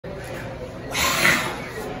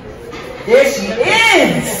There she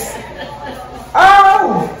is!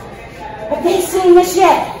 Oh! Have they seen this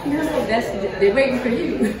yet? No, they're waiting for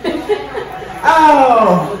you.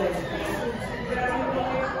 Oh!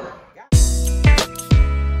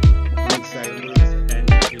 And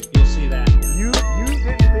you'll see that. You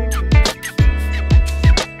didn't think.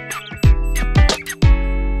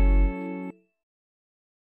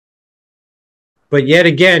 But yet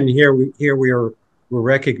again, here we are. We're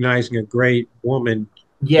recognizing a great woman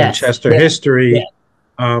in Chester history. Yes.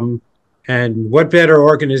 And what better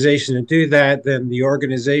organization to do that than the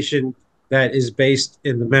organization that is based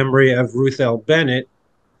in the memory of Ruth L. Bennett,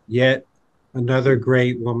 yet another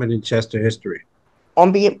great woman in Chester history.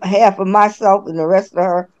 On behalf of myself and the rest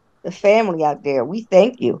of the family out there, we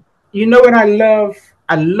thank you. You know what I love?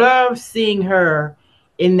 I love seeing her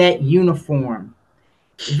in that uniform.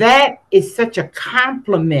 That is such a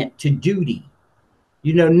compliment to duty.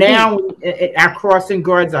 You know, now our crossing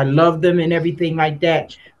guards, I love them and everything like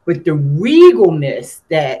that. But the regalness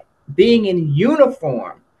that being in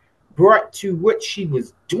uniform brought to what she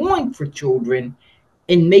was doing for children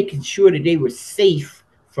and making sure that they were safe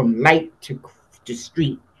from light to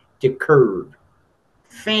street to curb.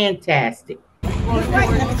 Fantastic.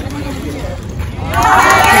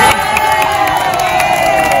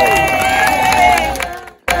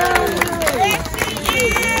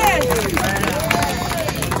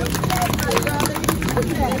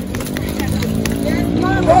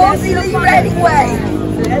 Rosie L, ready way.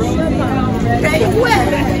 Ready way.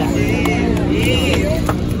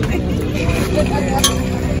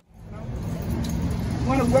 I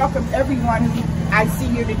want to welcome everyone I see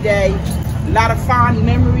here today. A lot of fond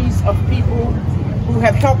memories of people who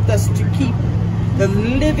have helped us to keep the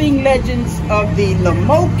living legends of the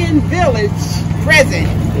Lamokin Village present.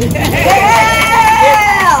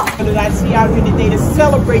 Yeah! That I see out here today to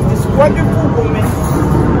celebrate this wonderful woman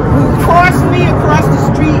who crossed me across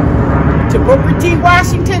the street to Booker T.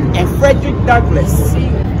 Washington and Fredrick Douglass.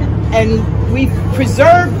 And we've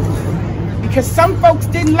preserved, because some folks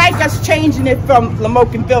didn't like us changing it from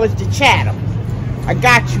Lamokin Village to Chatham. I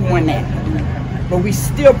got you on that. But we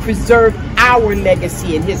still preserve our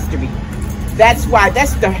legacy and history. That's why,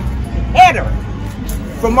 that's the header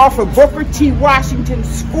from off of Booker T. Washington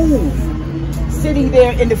School, sitting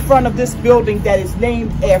there in the front of this building that is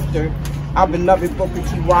named after our beloved Booker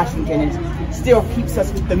T. Washington, and still keeps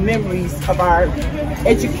us with the memories of our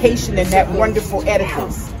education in that wonderful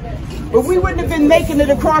edifice. But we wouldn't have been making it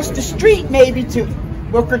across the street maybe to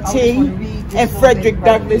Booker T. and Fredrick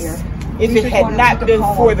Douglass if it had not been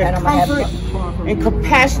for the comfort and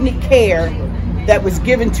compassionate care that was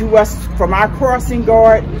given to us from our crossing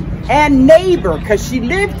guard and neighbor, because she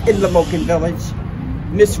lived in Lamokin Village,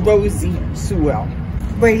 Miss Rosie L.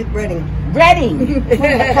 Reading. Reading. I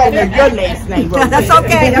call her your last name, Rosie. That's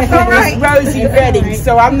okay. That's all right. Rosie Reading.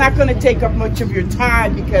 So I'm not going to take up much of your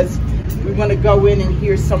time because we want to go in and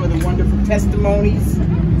hear some of the wonderful testimonies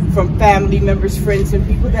from family members, friends, and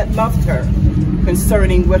people that loved her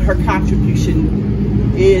concerning what her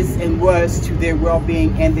contribution is and was to their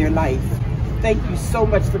well-being and their life. Thank you so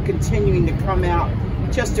much for continuing to come out.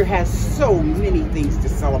 Chester has so many things to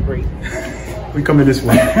celebrate. We coming this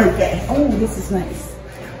way. Okay. Oh, this is nice.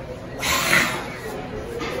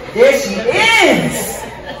 There she is!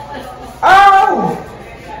 Oh!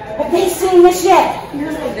 Have they seen this yet?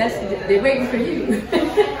 No, they're waiting for you.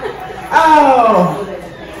 Oh!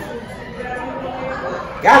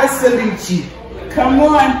 Gotta salute you. Come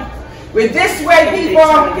on. We're this way, people.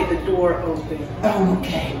 Trying to get the door open. Oh,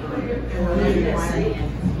 okay.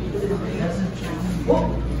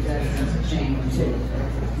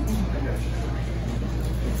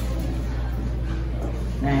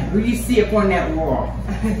 Now, who do you see up on that wall?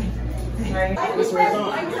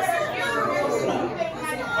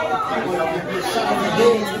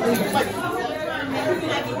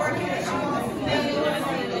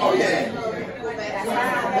 Oh, yeah.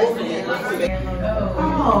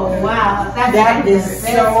 Oh, wow. That is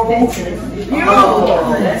so beautiful.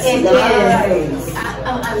 It is. I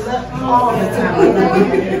love all the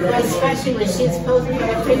time. Especially when she's posing for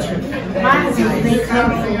the picture. Mine is when they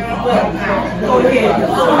come from Oh, yeah.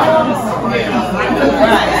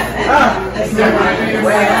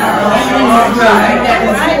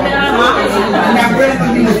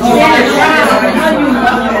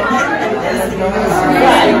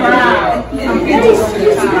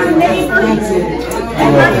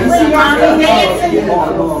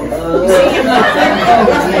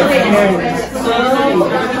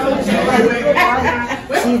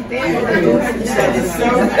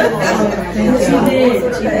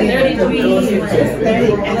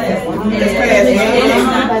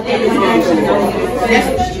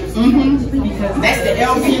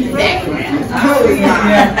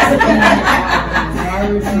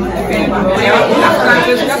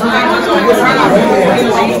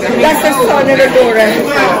 That's her son and her daughter.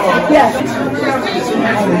 Yes.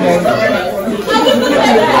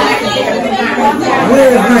 Where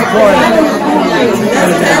is this party?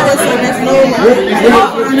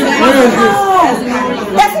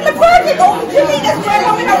 That's in the parking. Oh, Jimmy, that's right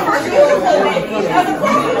over in our first uniform.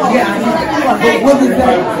 What is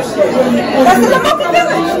that? That's the Lamokin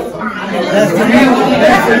Village. That's the new.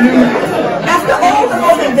 That's the old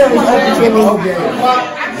Lamokin Village, Jimmy.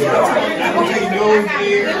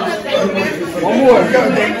 One more.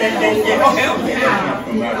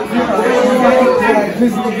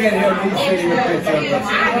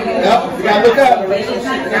 Yep, you gotta look up.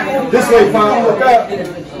 This way, Pop, look up.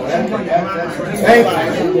 Thank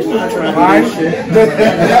you.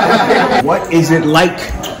 What is it like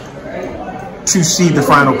to see the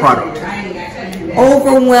final product?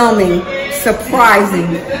 Overwhelming,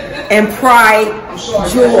 surprising, and pride,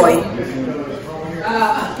 joy.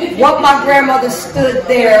 What my grandmother stood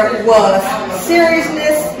there was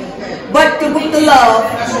seriousness, but with the love,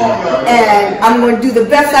 and I'm going to do the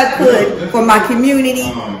best I could for my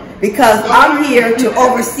community because I'm here to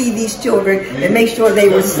oversee these children and make sure they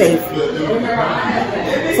were safe.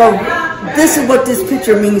 So this is what this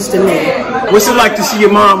picture means to me. What's it like to see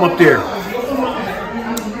your mom up there?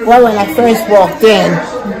 Well, when I first walked in,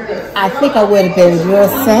 I think I would have been real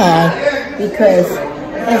sad because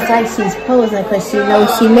it's like she's posing because she knows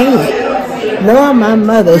she made it. Knowing my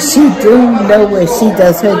mother, she do know when she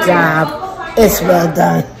does her job, it's well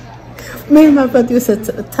done. Me and my brother used to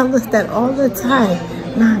tell us that all the time.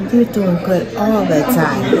 Mom, you're doing good all the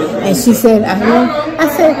time. And she said, I know. I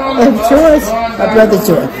said, if George, my brother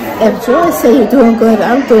George, if George said you're doing good,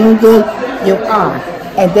 I'm doing good, you are.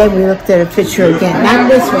 And then we looked at a picture again. Not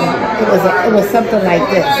this one. It was something like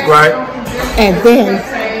this. Right. And then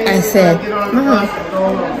I said, Mom,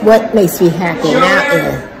 what makes me happy now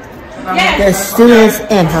is the students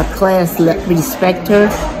in her class respect her.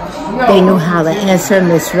 They knew how to answer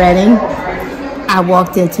Miss Redding. I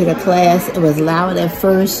walked into the class. It was loud at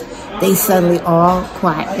first. They suddenly all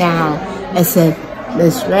quiet down and said,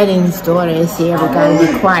 Miss Redding's daughter is here. We got to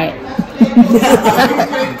be quiet.